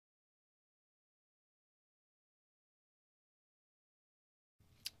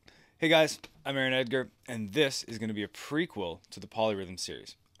Hey guys, I'm Edgar, and this is going to be a prequel to the Polyrhythm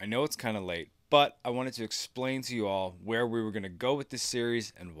series. I know it's kind of late, but I wanted to explain to you all where we were going to go with this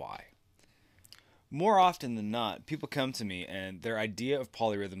series and why. More often than not, people come to me and their idea of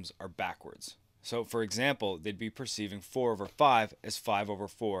polyrhythms are backwards. So for example, they'd be perceiving 4 over 5 as 5 over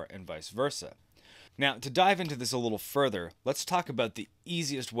 4 and vice versa. Now, to dive into this a little further, let's talk about the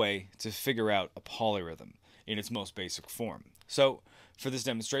easiest way to figure out a polyrhythm in its most basic form. So, for this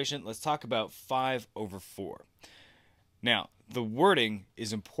demonstration, let's talk about 5 over 4. Now, the wording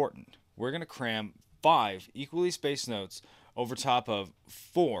is important. We're going to cram 5 equally spaced notes over top of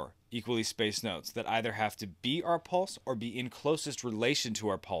 4 equally spaced notes that either have to be our pulse or be in closest relation to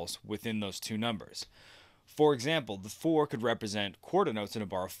our pulse within those two numbers. For example, the 4 could represent quarter notes in a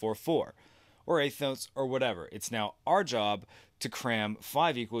bar of 4/4, or eighth notes, or whatever. It's now our job to cram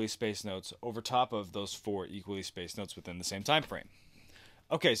 5 equally spaced notes over top of those 4 equally spaced notes within the same time frame.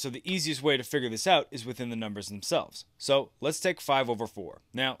 Okay, so the easiest way to figure this out is within the numbers themselves. So let's take 5 over 4.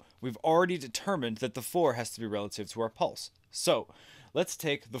 Now, we've already determined that the 4 has to be relative to our pulse. So let's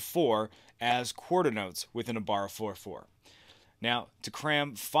take the 4 as quarter notes within a bar of 4/4. Now, to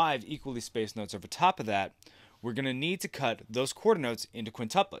cram 5 equally spaced notes over top of that, we're going to need to cut those quarter notes into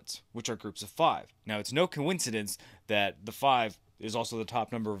quintuplets, which are groups of 5. Now, it's no coincidence that the 5 is also the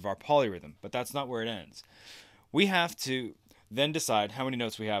top number of our polyrhythm, but that's not where it ends. We have to then decide how many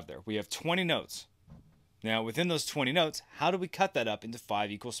notes we have there. We have 20 notes. Now, within those 20 notes, how do we cut that up into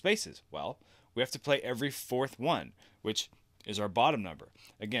 5 equal spaces? Well, we have to play every fourth one, which is our bottom number.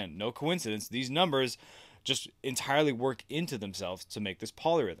 Again, no coincidence. These numbers just entirely work into themselves to make this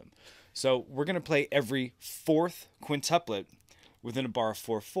polyrhythm. So we're going to play every fourth quintuplet within a bar of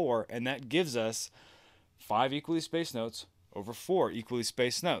 4/4, and that gives us 5 equally spaced notes over 4 equally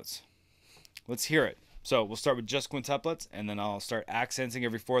spaced notes. Let's hear it. So we'll start with just quintuplets, and then I'll start accenting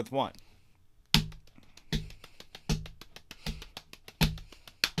every fourth one.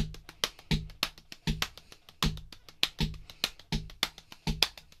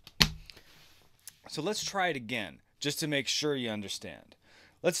 So let's try it again, just to make sure you understand.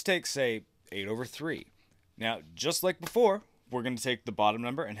 Let's take, say, 8 over 3. Now, just like before, we're going to take the bottom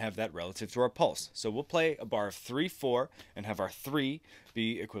number and have that relative to our pulse. So we'll play a bar of 3/4 and have our 3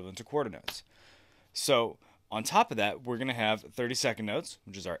 be equivalent to quarter notes. So on top of that, we're going to have 32nd notes,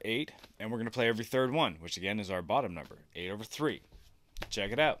 which is our 8, and we're going to play every third one, which again is our bottom number, 8 over 3.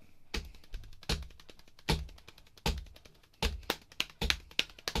 Check it out.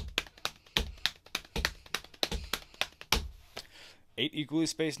 Eight equally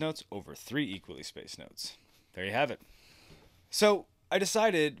spaced notes over 3 equally spaced notes. There you have it. So I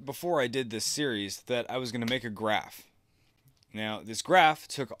decided before I did this series that I was going to make a graph. Now this graph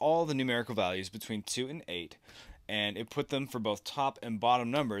took all the numerical values between 2 and 8 and it put them for both top and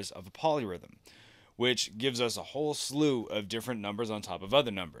bottom numbers of a polyrhythm, which gives us a whole slew of different numbers on top of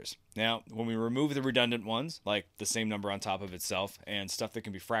other numbers. Now, when we remove the redundant ones, like the same number on top of itself and stuff that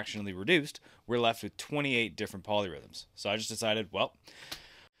can be fractionally reduced, we're left with 28 different polyrhythms. So I just decided, well,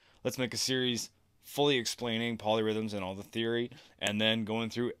 let's make a series fully explaining polyrhythms and all the theory, and then going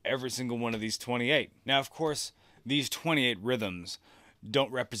through every single one of these 28. Now, of course, these 28 rhythms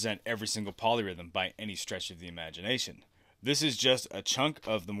don't represent every single polyrhythm by any stretch of the imagination. This is just a chunk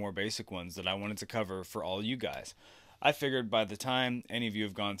of the more basic ones that I wanted to cover for all you guys. I figured by the time any of you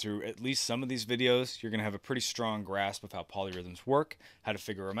have gone through at least some of these videos, you're going to have a pretty strong grasp of how polyrhythms work, how to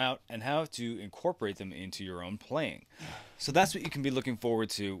figure them out, and how to incorporate them into your own playing. So that's what you can be looking forward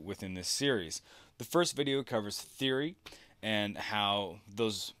to within this series. The first video covers theory and how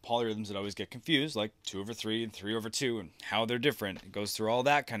those polyrhythms that always get confused, like 2 over 3 and 3 over 2, and how they're different. It goes through all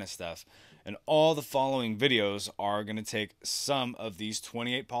that kind of stuff. And all the following videos are going to take some of these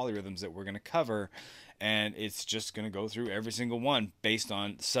 28 polyrhythms that we're going to cover, and it's just going to go through every single one based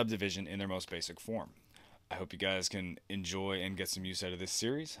on subdivision in their most basic form. I hope you guys can enjoy and get some use out of this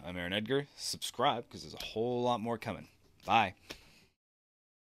series. I'm Edgar. Subscribe, because there's a whole lot more coming. Bye.